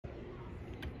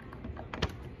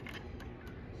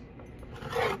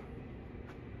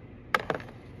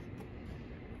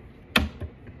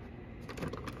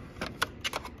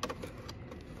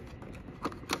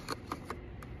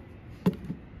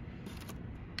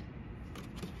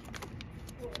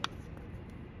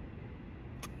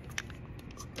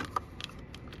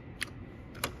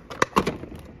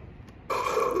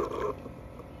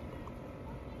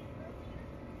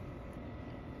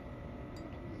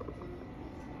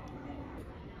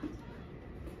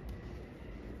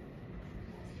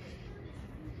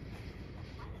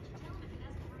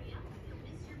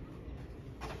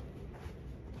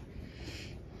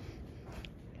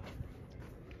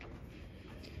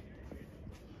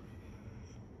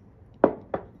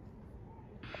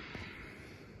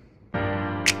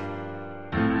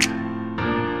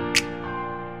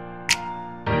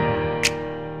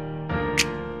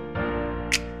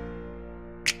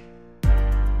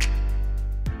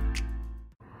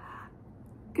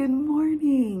Good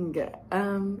morning.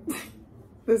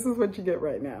 This is what you get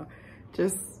right now.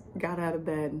 Just got out of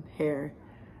bed, hair,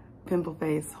 pimple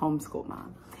face, homeschool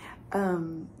mom.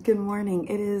 Good morning.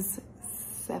 It is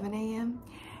 7 a.m.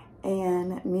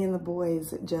 and me and the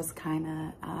boys just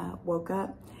kind of woke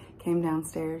up, came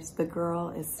downstairs. The girl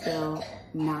is still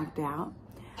knocked out.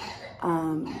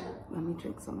 Let me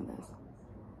drink some of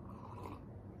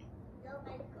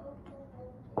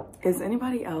this. Is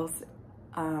anybody else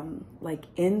like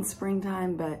in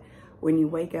springtime, but when you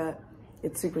wake up,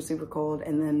 it's super, super cold,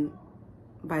 and then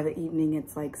by the evening,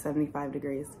 it's like 75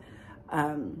 degrees.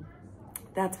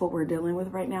 That's what we're dealing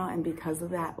with right now. And because of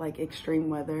that, like extreme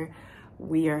weather,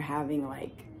 we are having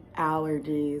like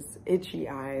allergies, itchy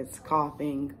eyes,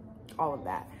 coughing, all of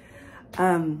that.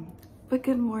 But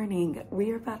good morning.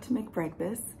 We are about to make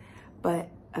breakfast, but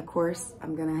of course,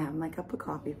 I'm gonna have my cup of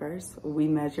coffee first. We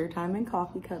measure time in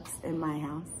coffee cups in my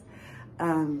house.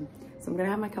 So I'm gonna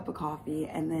have my cup of coffee,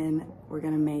 and then we're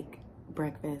gonna make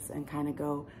breakfast and kind of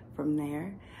go from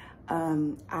there.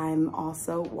 I'm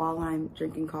also, while I'm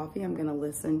drinking coffee, I'm gonna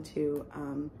listen to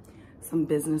some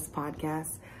business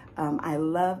podcasts. I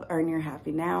love Earn Your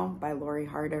Happy Now by Lori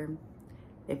Harder.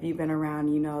 If you've been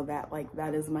around, you know that like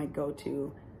that is my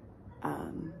go-to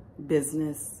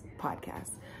business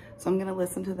podcast. So I'm gonna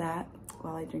listen to that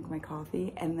while I drink my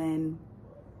coffee, and then,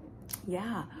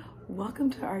 yeah,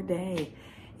 welcome to our day.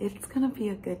 It's gonna be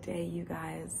a good day, you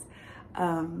guys.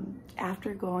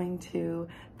 After going to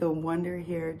the Wonder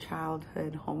Here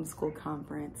Childhood Homeschool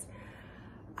Conference,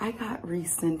 I got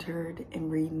recentered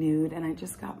and renewed, and I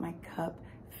just got my cup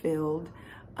filled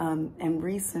and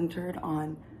recentered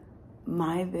on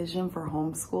my vision for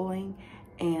homeschooling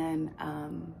and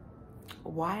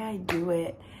why I do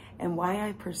it and why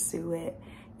I pursue it.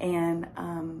 And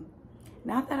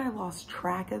not that I lost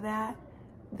track of that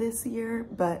this year,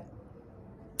 but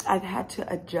I've had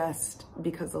to adjust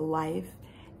because of life,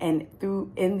 and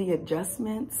in the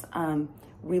adjustments,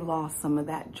 we lost some of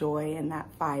that joy and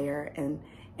that fire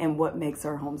and what makes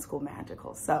our homeschool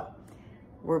magical. So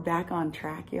we're back on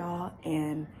track, y'all,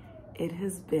 and it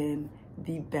has been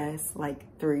the best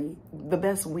the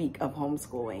best week of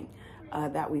homeschooling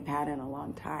that we've had in a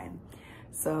long time.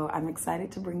 So I'm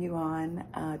excited to bring you along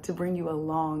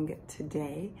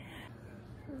today.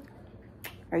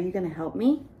 Are you gonna help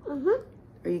me? Mm-hmm.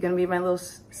 Are you gonna be my little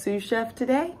sous chef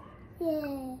today?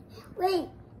 Yeah. Wait,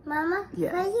 Mama,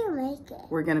 yes. How do you make it?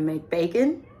 We're gonna make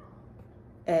bacon,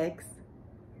 eggs,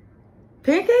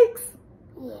 pancakes?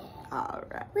 Yeah. All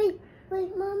right.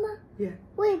 Wait, Mama. Yeah.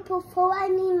 Wait, before I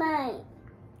need mine.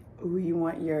 Ooh, you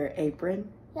want your apron?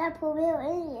 Yeah, put it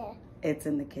in here. It's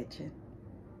in the kitchen.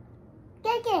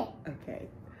 Take it. Okay.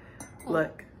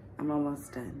 Look, I'm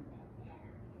almost done.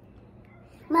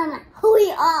 Mama,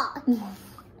 hurry up.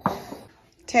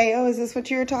 Teo, is this what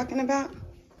you were talking about?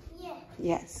 Yeah.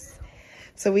 Yes.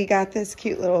 So we got this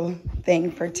cute little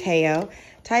thing for Teo.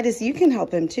 Titus, you can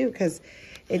help him too, because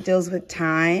it deals with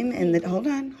time. And then, hold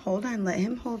on, let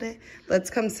him hold it. Let's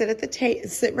come sit at the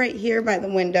sit right here by the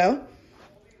window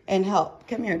and help.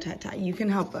 Come here, Tata. You can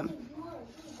help him.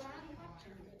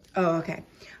 Oh, okay.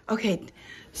 Okay.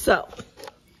 So,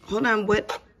 hold on.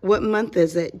 What month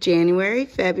is it? January,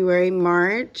 February,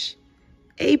 March,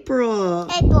 April.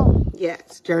 April.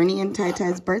 Yes, Journey and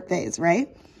Tai-Tai's birthdays,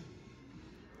 right?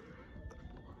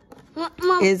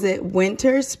 Mom. Is it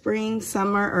winter, spring,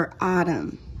 summer, or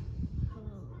autumn?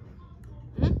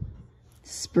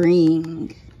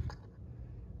 Spring.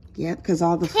 Yep, because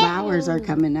all the flowers are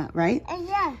coming up, right?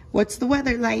 Yeah. What's the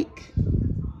weather like?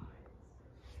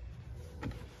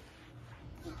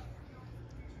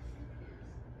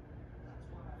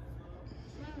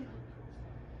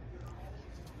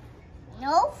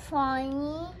 No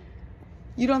funny.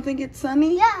 You don't think it's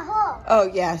sunny? Yeah, hold. Oh,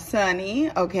 yeah, sunny.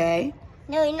 Okay.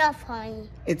 No, it's not funny.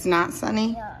 It's not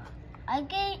sunny? Yeah. I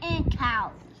get in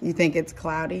cow. You think it's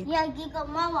cloudy? Yeah, you got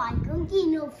Mama. I don't get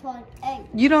no fun. Hey.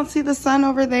 You don't see the sun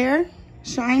over there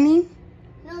shining?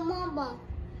 No, Mama.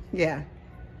 Yeah.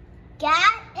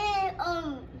 That is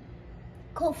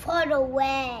go far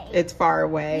away. It's far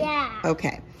away? Yeah.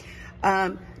 Okay.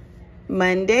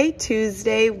 Monday,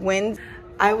 Tuesday, Wednesday.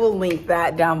 I will link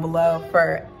that down below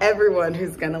for everyone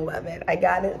who's gonna love it. I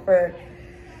got it for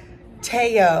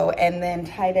Teo, and then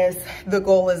Titus. The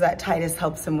goal is that Titus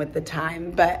helps him with the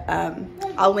time, but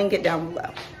I'll link it down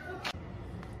below.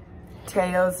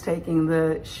 Teo's taking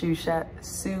the sous chef.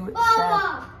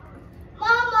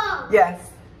 Mama. Yes.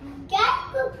 Get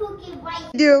the cookie right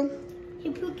here. Do.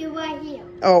 You put it right here.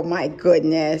 Oh my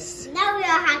goodness. Now we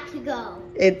have to go.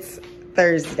 It's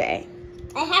Thursday.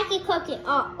 I have to cook it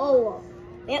all over.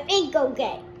 Let me go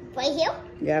get it. Right here?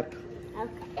 Yep.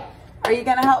 Okay. Are you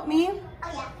gonna help me?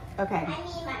 Oh yeah. Okay. I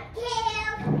need my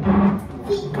tail.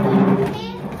 Feet.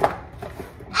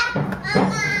 Mama.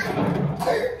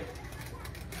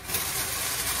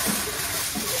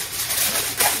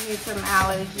 Need some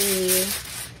allergy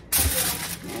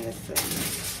medicine.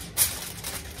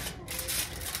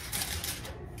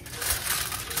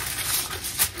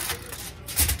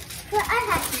 But I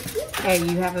have to eat. Hey,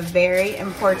 you have a very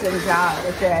important job,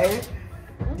 okay?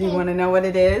 Do you want to know what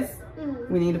it is?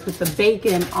 We need to put the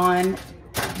bacon on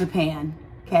the pan,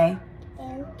 okay?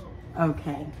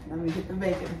 Okay, let me get the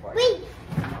bacon for you. Wait,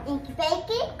 is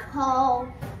bacon cold?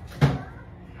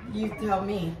 You tell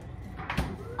me.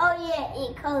 Oh yeah,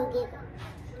 it's cold.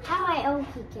 How I own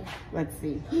it? Let's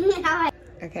see. How I?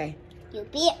 Okay, You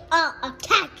be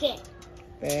attack it.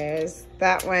 there's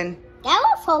that one. That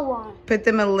was so long. Put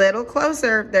them a little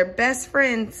closer. They're best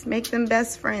friends. Make them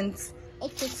best friends.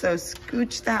 It's just So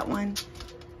scooch that one.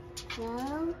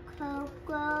 no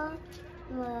cocoa,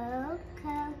 no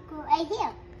cocoa. Right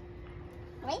here.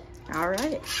 Right? All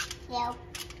right, Yeah.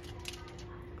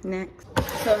 next.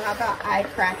 So how about I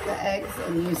crack the eggs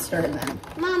and you stir them?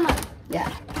 Mama. Yeah.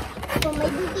 So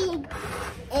maybe we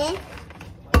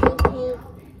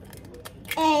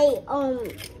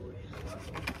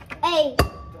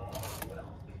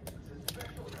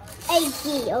a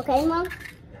G, okay, Mom?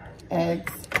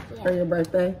 Eggs Yeah. for your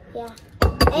birthday? Yeah.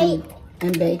 A,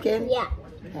 And bacon? yeah.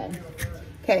 Okay.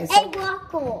 Okay, A so,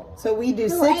 waffle. so we do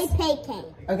So six. a pancake.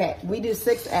 Okay, we do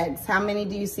 6 eggs. How many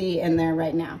do you see in there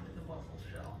right now?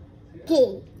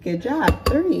 G. Good job,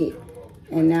 3.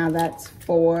 And now that's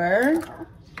 4,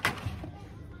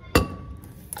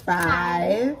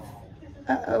 5.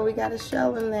 Uh-oh, we got a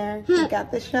shell in there. We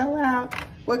got the shell out.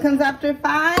 What comes after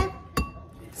 5?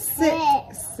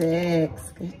 6.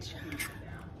 6. Good job.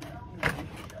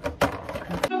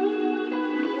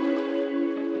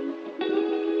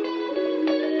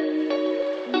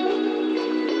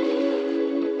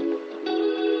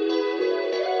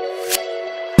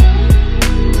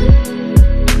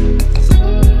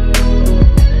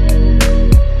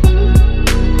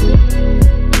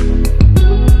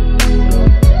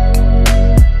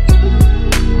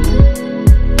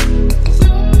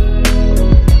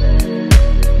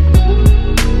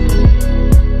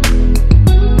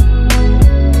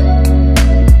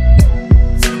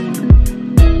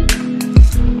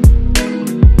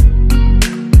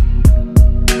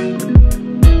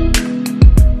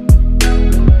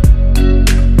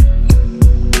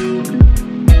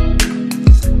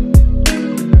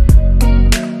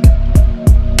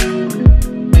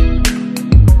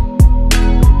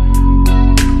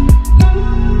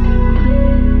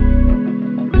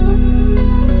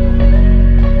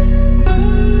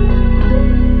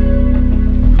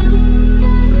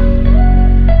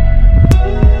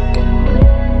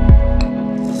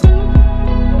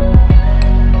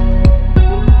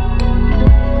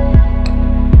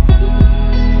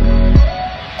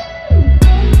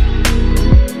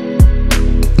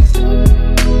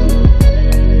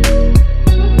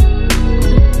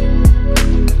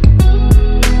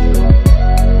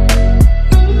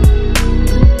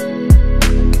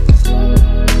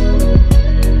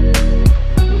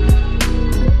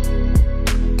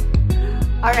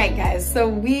 So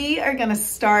we are gonna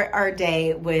start our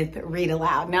day with Read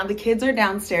Aloud. Now the kids are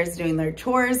downstairs doing their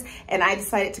chores and I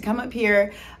decided to come up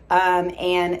here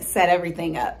and set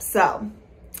everything up. So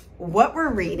what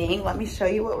we're reading, let me show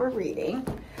you what we're reading.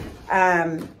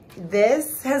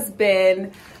 This has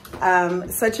been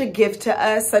such a gift to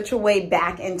us, such a way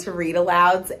back into Read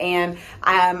Alouds. And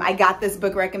I got this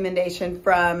book recommendation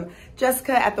from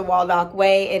Jessica at the Waldock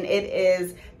Way, and it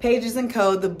is Pages and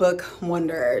Code, the Book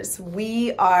Wanderers.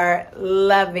 We are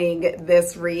loving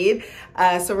this read.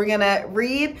 So we're gonna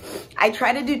read. I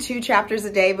try to do 2 chapters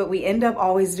a day, but we end up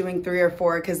always doing 3 or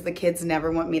 4 because the kids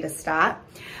never want me to stop.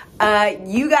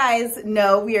 You guys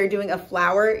know we are doing a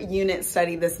flower unit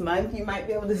study this month. You might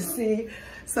be able to see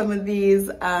some of these.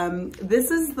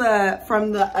 This is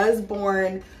from the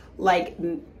Usborne, like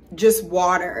just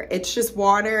water. It's just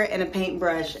water and a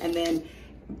paintbrush and then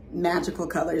magical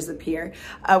colors appear.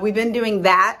 We've been doing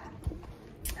that.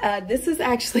 This is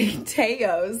actually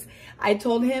Teo's. I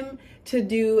told him to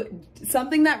do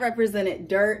something that represented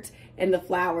dirt and the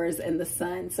flowers and the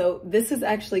sun. So this is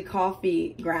actually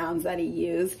coffee grounds that he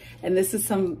used. And this is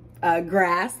some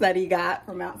grass that he got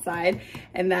from outside.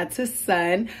 And that's his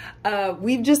son.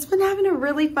 We've just been having a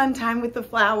really fun time with the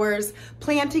flowers,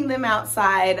 planting them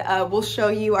outside. We'll show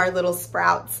you our little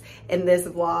sprouts in this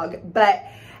vlog. But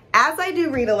as I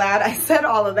do read aloud, I said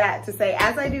all of that to say,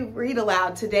 as I do read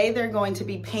aloud, today they're going to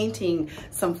be painting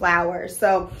some flowers.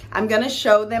 So I'm gonna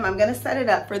show them, I'm gonna set it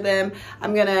up for them.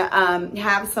 I'm gonna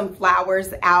have some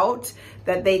flowers out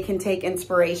that they can take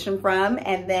inspiration from.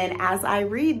 And then as I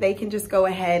read, they can just go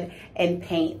ahead and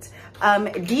paint.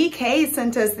 DK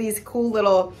sent us these cool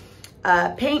little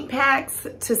paint packs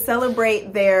to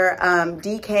celebrate their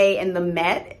DK and the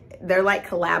Met. They're like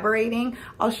collaborating.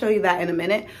 I'll show you that in a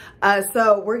minute.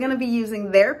 So we're gonna be using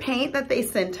their paint that they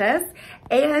sent us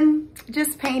and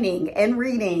just painting and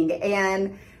reading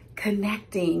and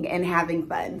connecting and having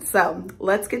fun. So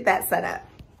let's get that set up.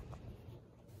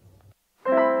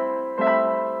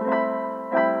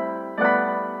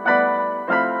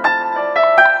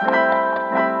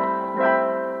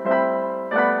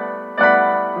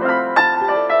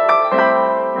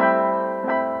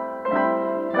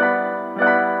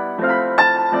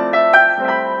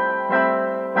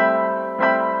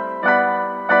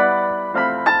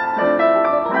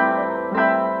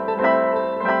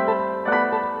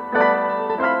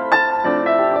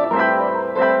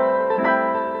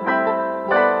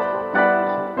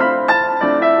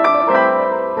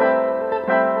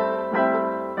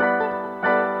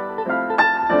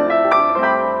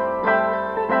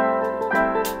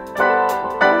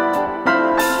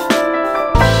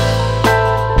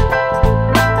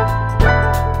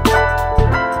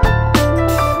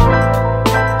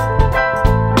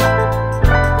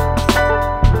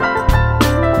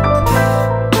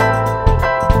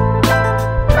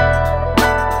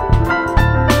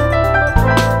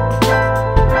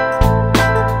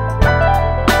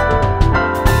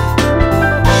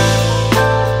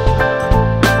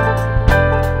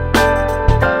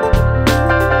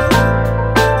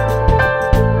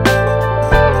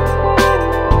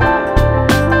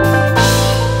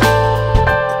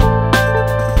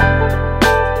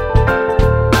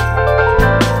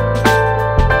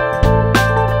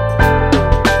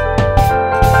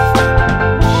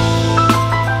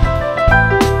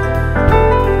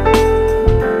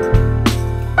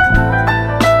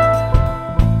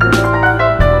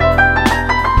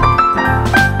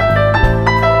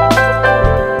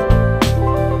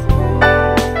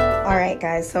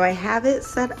 So I have it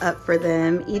set up for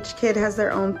them. Each kid has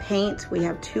their own paint. We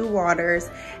have 2 waters.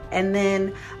 And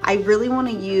then I really want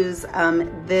to use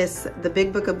the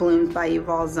Big Book of Blooms by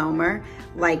Yuval Zomer,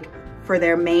 like for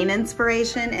their main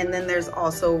inspiration. And then there's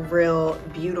also real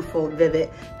beautiful, vivid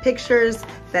pictures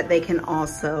that they can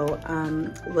also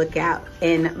look at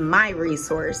in my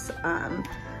resource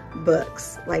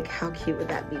books. Like how cute would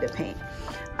that be to paint?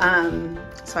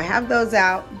 So I have those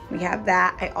out. We have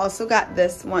that. I also got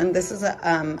this one. This is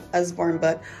a Usborne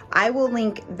book. I will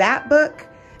link that book.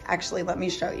 Actually, let me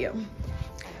show you.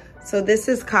 So this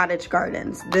is Cottage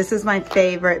Gardens. This is my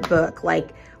favorite book.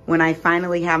 Like when I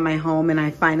finally have my home and I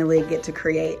finally get to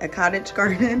create a cottage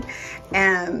garden.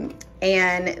 And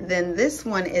then this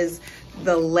one is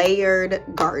The Layered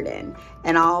Garden.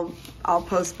 And I'll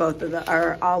post both of the,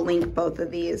 or I'll link both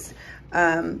of these.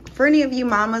 For any of you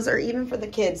mamas or even for the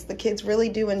kids really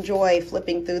do enjoy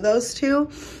flipping through those 2.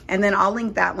 And then I'll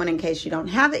link that one in case you don't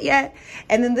have it yet.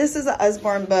 And then this is a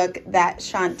Usborne book that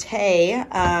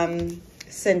Shantae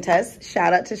sent us.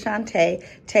 Shout out to Shantae.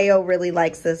 Teo really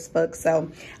likes this book, so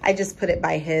I just put it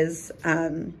by his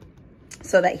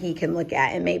so that he can look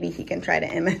at, and maybe he can try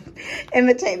to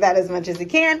imitate that as much as he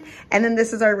can. And then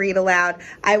this is our read aloud.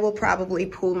 I will probably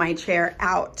pull my chair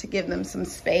out to give them some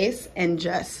space and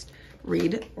just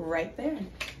read right there.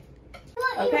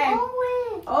 Okay.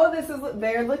 Oh,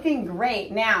 they're looking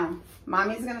great. Now,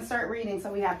 mommy's gonna start reading,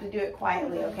 so we have to do it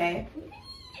quietly, okay?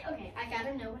 Okay, I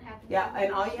gotta know what happened. Yeah,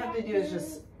 and all you have to do is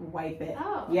just wipe it.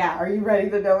 Oh. Yeah, are you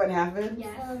ready to know what happened? Yes.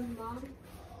 Mom,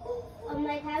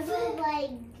 like, how do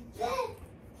like do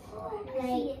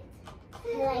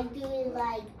it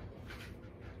like...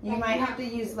 You might have to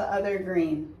use the other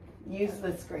green. Use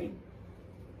this green.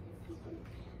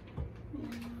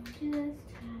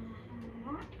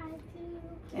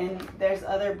 And there's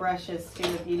other brushes too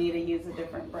if you need to use a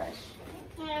different brush.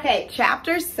 Okay,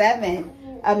 chapter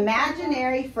 7,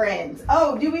 Imaginary Friends.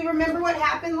 Oh, do we remember what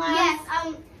happened last?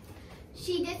 Yes,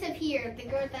 she disappeared, the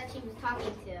girl that she was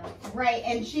talking to. Right,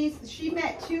 and she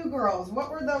met 2 girls.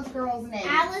 What were those girls' names?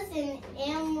 Alice and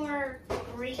Anne were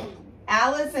green.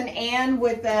 Alice and Anne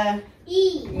with the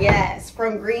E. Yes,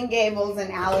 from Green Gables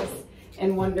and Alice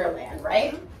in Wonderland,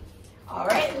 right? All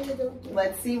right,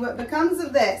 let's see what becomes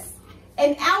of this.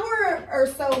 An hour or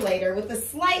so later, with a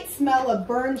slight smell of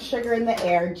burned sugar in the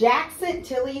air, Jack sent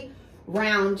Tilly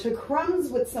round to Crumbs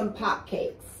with some pop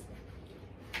cakes.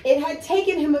 It had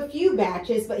taken him a few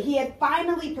batches, but he had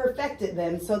finally perfected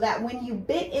them so that when you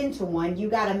bit into one, you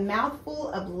got a mouthful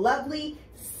of lovely,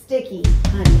 sticky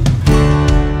honey.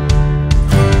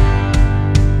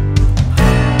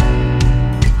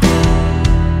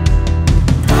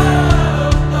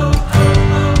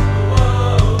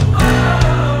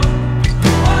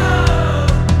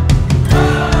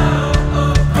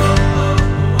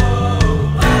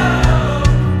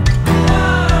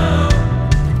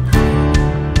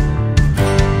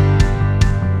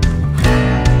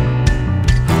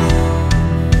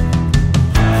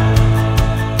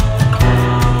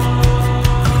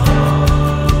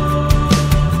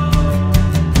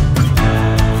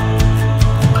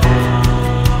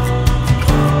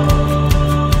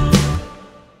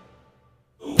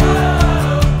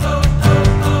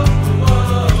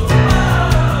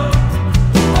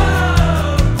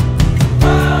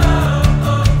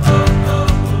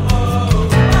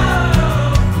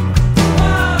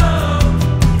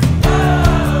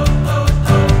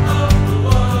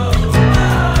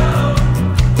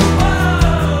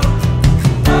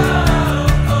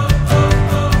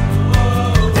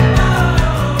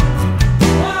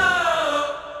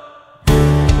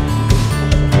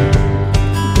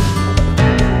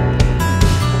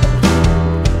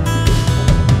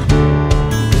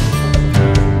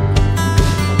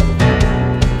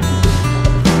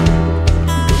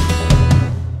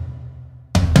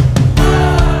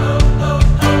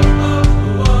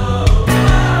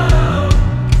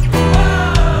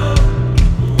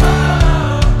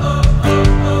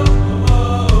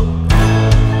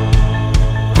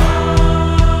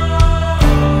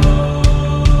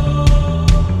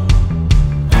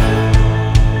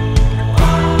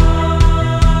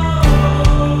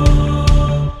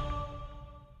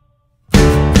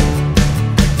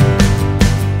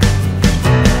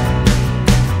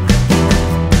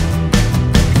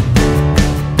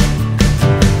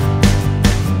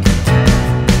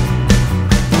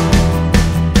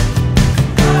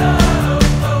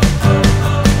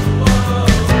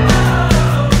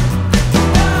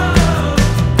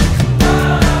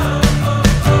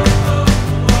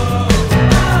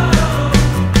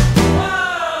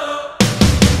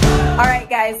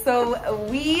 Guys, so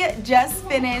we just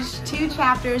finished 2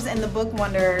 chapters in the book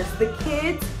Wonders. The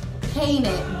kids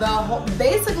painted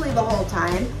basically the whole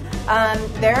time.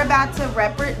 They're about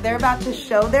to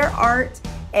show their art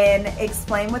and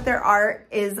explain what their art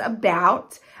is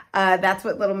about. That's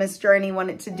what little Miss Journey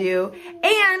wanted to do.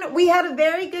 And we had a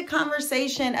very good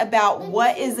conversation about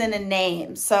what is in a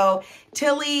name. So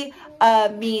Tilly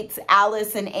meets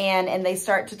Alice and Anne, and they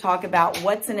start to talk about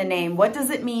what's in a name. What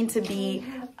does it mean to be,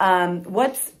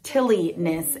 what's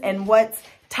Tilly-ness and what's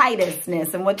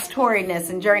Titusness and what's Toriness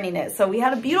and Journeyness. So we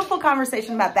had a beautiful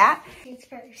conversation about that.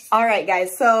 All right,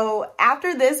 guys. So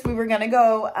after this, we were going to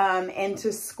go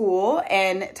into school,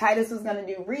 and Titus was going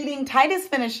to do reading. Titus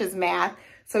finishes math,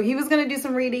 so he was going to do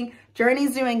some reading.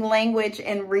 Journey's doing language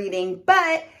and reading,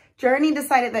 but Journey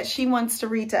decided that she wants to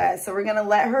read to us. So we're going to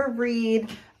let her read.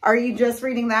 Are you just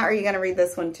reading that, or are you going to read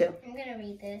this one too? I'm going to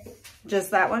read this.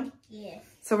 Just that one? Yes.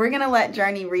 So we're going to let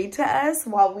Journey read to us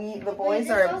while the boys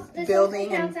are building.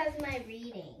 This also counts as my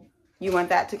reading. You want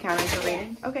that to count as a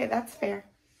reading? Okay, that's fair.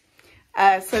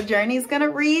 So Journey's going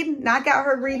to read. Knock out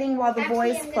her reading while the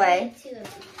boys play.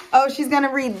 Oh, she's going to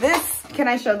read this. Can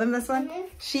I show them this one? Mm-hmm.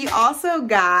 She also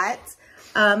got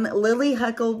Lily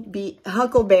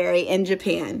Huckleberry in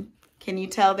Japan. Can you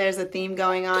tell there's a theme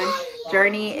going on?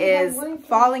 Journey is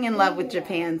falling in love with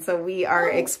Japan, so we are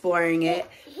exploring it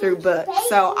through books.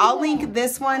 So I'll link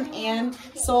this one and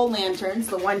Soul Lanterns,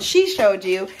 the one she showed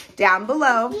you, down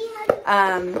below.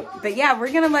 But yeah,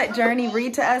 we're gonna let Journey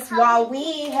read to us while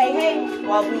we,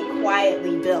 while we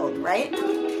quietly build, right?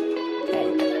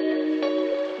 Okay.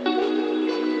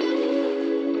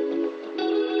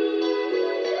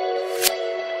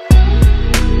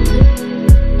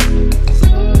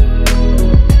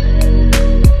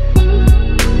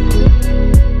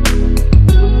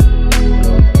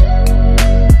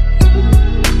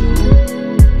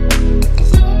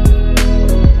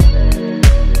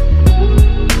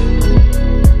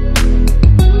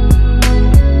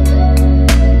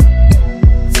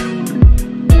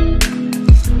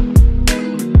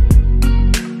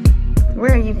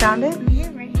 Found it? Yeah,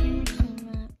 right here. Came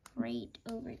up right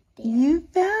over there. You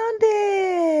found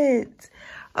it.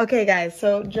 Okay, guys.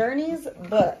 So Journey's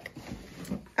book,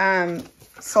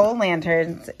 Soul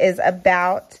Lanterns, is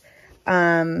about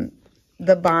the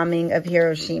bombing of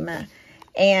Hiroshima,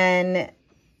 and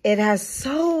it has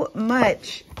so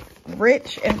much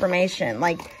rich information.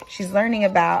 Like, she's learning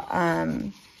about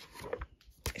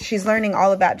she's learning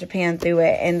all about Japan through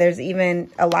it. And there's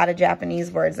even a lot of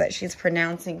Japanese words that she's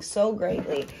pronouncing so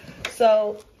greatly.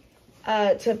 So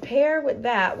to pair with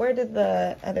that, where did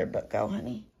the other book go,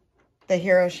 honey? The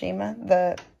Hiroshima?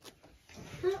 The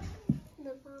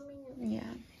bombing. Yeah.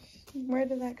 Where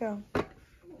did that go? I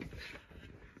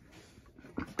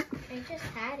just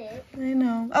had it. I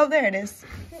know. Oh, there it is.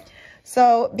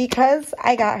 So because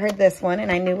I got her this one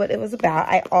and I knew what it was about,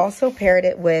 I also paired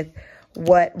it with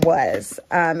What Was.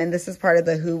 And this is part of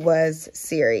the Who Was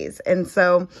series. And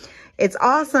so it's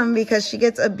awesome because she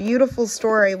gets a beautiful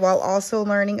story while also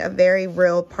learning a very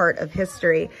real part of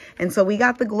history. And so we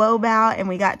got the globe out and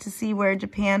we got to see where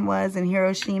Japan was in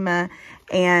Hiroshima.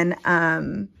 And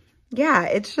yeah,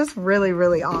 it's just really,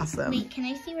 really awesome. Wait, can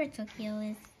I see where Tokyo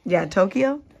is? Yeah,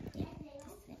 Tokyo? Yeah,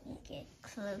 let me get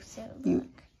closer.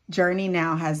 Journey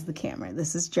now has the camera.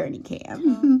 This is Journey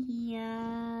Cam.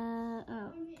 Yeah.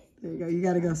 Oh. There you go. You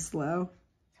got to go slow.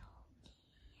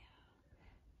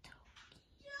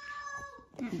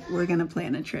 We're going to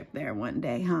plan a trip there one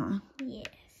day, huh? Yes.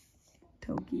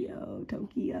 Tokyo,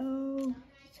 Tokyo.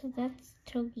 So that's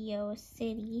Tokyo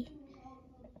City.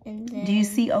 And then Do you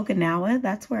see Okinawa?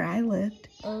 That's where I lived.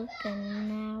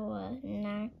 Okinawa,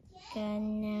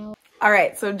 Nakanawa. All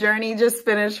right, so Journey just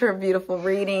finished her beautiful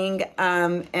reading,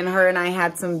 and her and I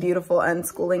had some beautiful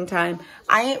unschooling time.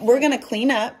 We're going to clean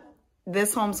up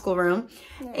this homeschool room,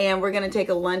 and we're going to take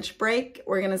a lunch break.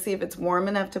 We're going to see if it's warm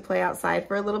enough to play outside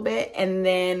for a little bit, and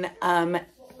then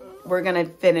we're going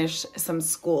to finish some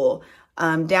school.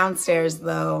 Downstairs,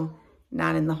 though,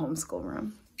 not in the homeschool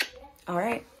room. All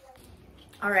right.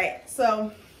 All right,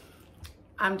 so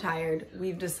I'm tired.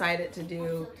 We've decided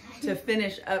to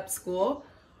finish up school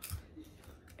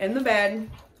in the bed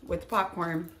with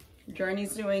popcorn.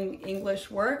 Journey's doing English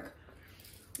work,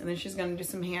 and then she's gonna do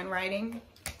some handwriting.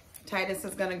 Titus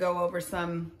is gonna go over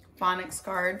some phonics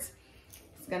cards.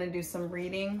 He's gonna do some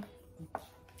reading.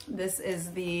 This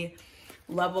is the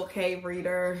Level K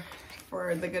reader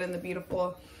for The Good and the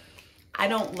Beautiful. I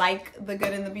don't like The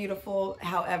Good and the Beautiful.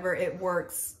 However, it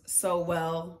works so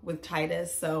well with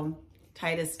Titus, so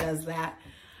Titus does that.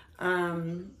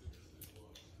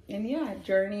 And yeah,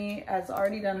 Journey has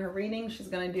already done her reading. She's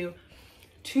gonna do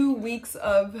 2 weeks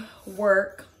of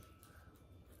work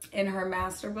in her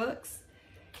master books.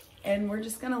 And we're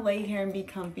just gonna lay here and be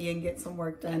comfy and get some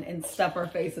work done and stuff our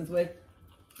faces with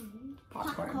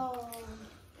popcorn.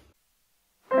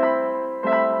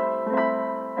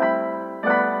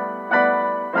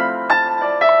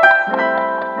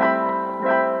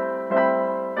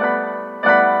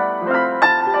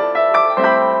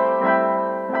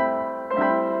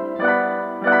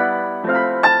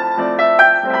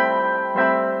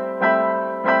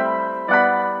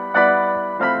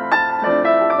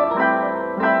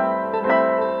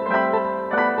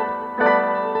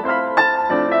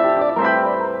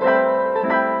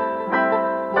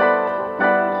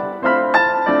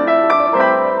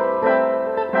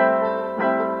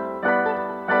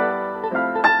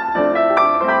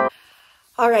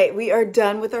 All right, we are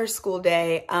done with our school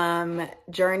day.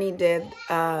 Journey did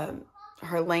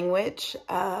her language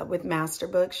with master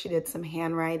books. She did some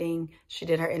handwriting. She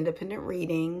did her independent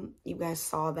reading. You guys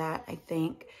saw that, I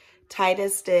think.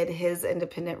 Titus did his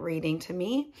independent reading to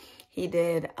me. He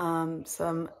did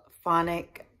some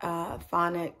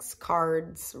phonics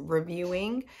cards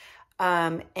reviewing,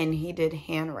 and he did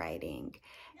handwriting.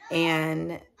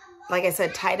 And like I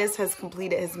said, Titus has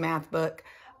completed his math book.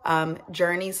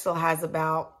 Journey still has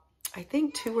about, I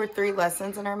think, 2 or 3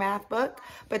 lessons in her math book,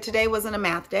 but today wasn't a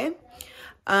math day.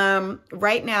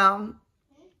 Right now,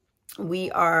 we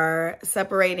are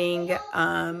separating,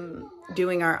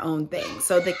 doing our own thing.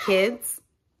 So the kids,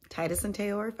 Titus and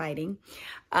Teo are fighting,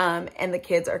 and the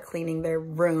kids are cleaning their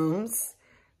rooms,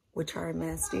 which are a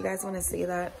mess. Do you guys want to see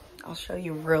that? I'll show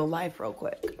you real life real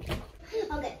quick.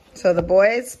 Okay. So the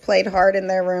boys played hard in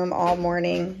their room all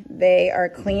morning. They are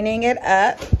cleaning it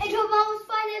up. And your mom was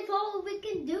finding all we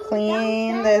can do.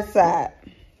 Clean this up.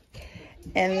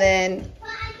 And then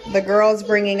the girl's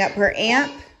bringing up her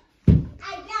amp.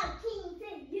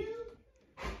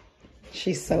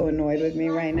 She's so annoyed with me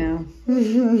right now.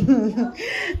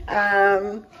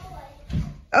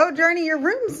 Oh, Journey, your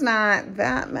room's not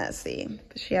that messy,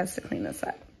 but she has to clean this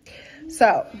up.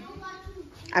 So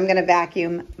I'm going to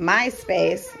vacuum my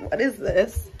space. What is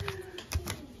this?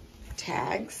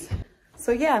 Tags.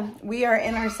 So yeah, we are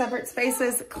in our separate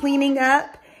spaces cleaning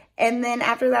up. And then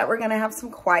after that, we're going to have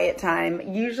some quiet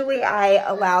time. Usually I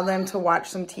allow them to watch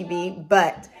some TV,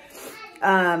 but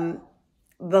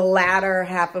the latter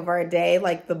half of our day,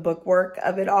 like the book work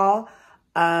of it all,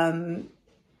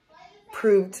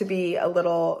 proved to be a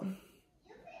little,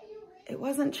 it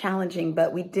wasn't challenging,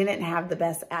 but we didn't have the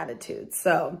best attitude.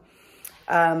 So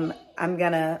I'm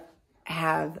gonna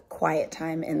have quiet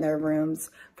time in their rooms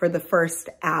for the first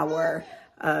hour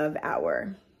of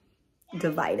our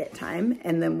divided time,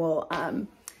 and then we'll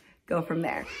go from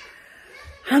there.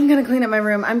 I'm gonna clean up my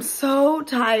room. I'm so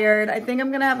tired. I think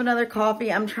I'm gonna have another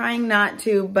coffee. I'm trying not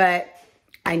to, but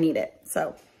I need it.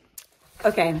 So,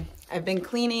 okay, I've been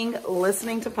cleaning,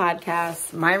 listening to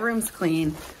podcasts. My room's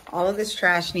clean. All of this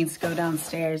trash needs to go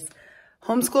downstairs.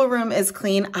 Homeschool room is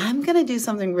clean. I'm gonna do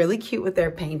something really cute with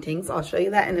their paintings. I'll show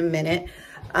you that in a minute.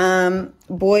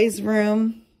 Boys'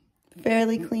 room,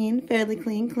 fairly clean,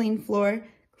 clean floor,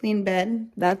 clean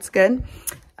bed. That's good.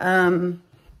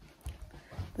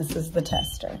 This is the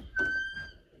tester.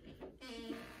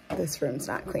 This room's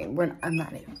not clean. I'm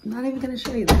not even gonna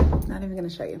show you that. Not even gonna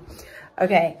show you.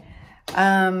 Okay.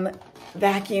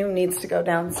 Vacuum needs to go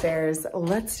downstairs.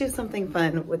 Let's do something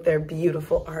fun with their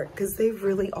beautiful art because they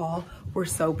really all were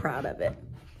so proud of it.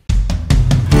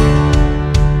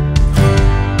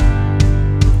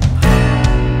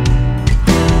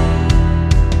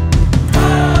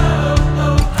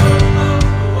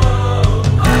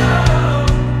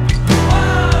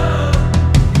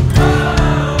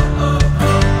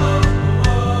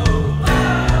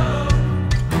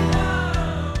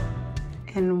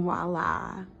 And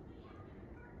voila,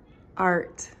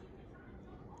 art.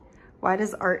 Why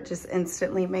does art just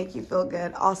instantly make you feel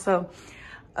good? Also,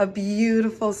 a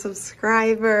beautiful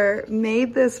subscriber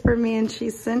made this for me and she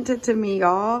sent it to me,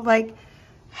 y'all. Like,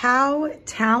 how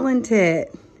talented.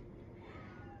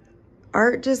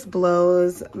 Art just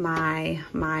blows my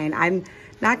mind. I'm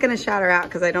not gonna shout her out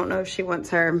because I don't know if she wants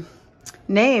her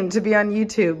name to be on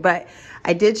YouTube, but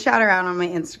I did shout her out on my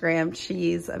Instagram.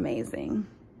 She's amazing.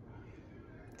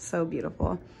 So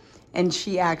beautiful. And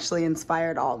she actually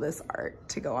inspired all this art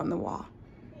to go on the wall.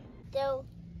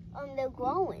 They're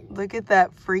growing. Look at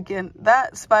that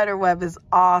that spider web is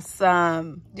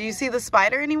awesome. Do you see the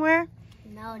spider anywhere?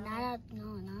 No, not a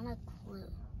clue.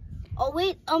 Oh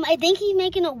wait, I think he's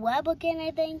making a web again,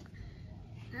 I think.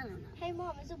 I don't know. Hey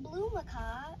Mom, is a blue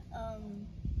macaw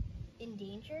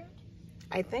endangered?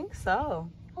 I think so.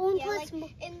 Oh, and Yeah, plus,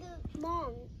 like in the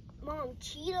Mom,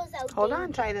 Cheeto's out. Hold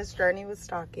on, Titus. Journey was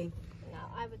talking. No,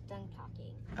 I was done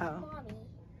talking. Oh, Mommy,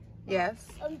 yes.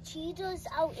 Cheeto's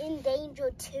out in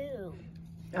danger too.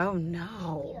 Oh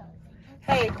no.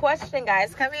 Hey, question,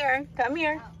 guys. Come here. Come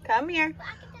here. Come here.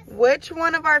 Which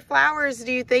one of our flowers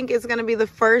do you think is going to be the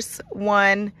first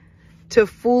one to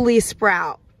fully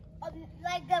sprout?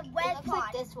 Like the red It looks pot.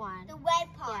 like this one. The red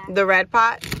pot. The red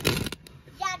pot?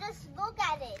 Yeah, just look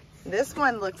at it. This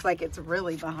one looks like it's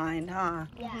really behind, huh?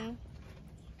 Yeah. Mm-hmm.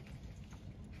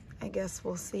 I guess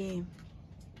we'll see.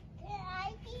 Can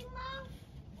I see, Mom?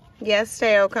 Yes,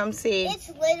 Teo, come see. It's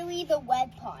literally the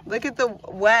red pot. Look at the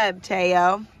web,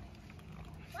 Teo.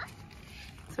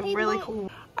 It's really cool.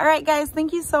 All right, guys,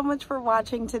 thank you so much for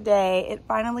watching today. It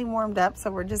finally warmed up, so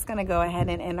we're just gonna go ahead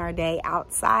and end our day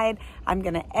outside. I'm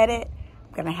gonna edit.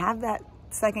 I'm gonna have that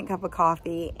second cup of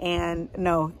coffee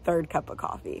third cup of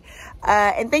coffee.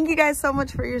 And thank you guys so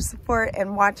much for your support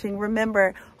and watching.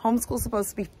 Remember, homeschool's supposed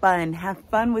to be fun. Have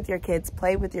fun with your kids,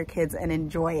 play with your kids, and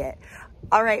enjoy it.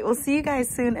 All right, we'll see you guys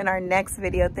soon in our next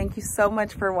video. Thank you so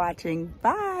much for watching.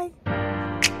 Bye.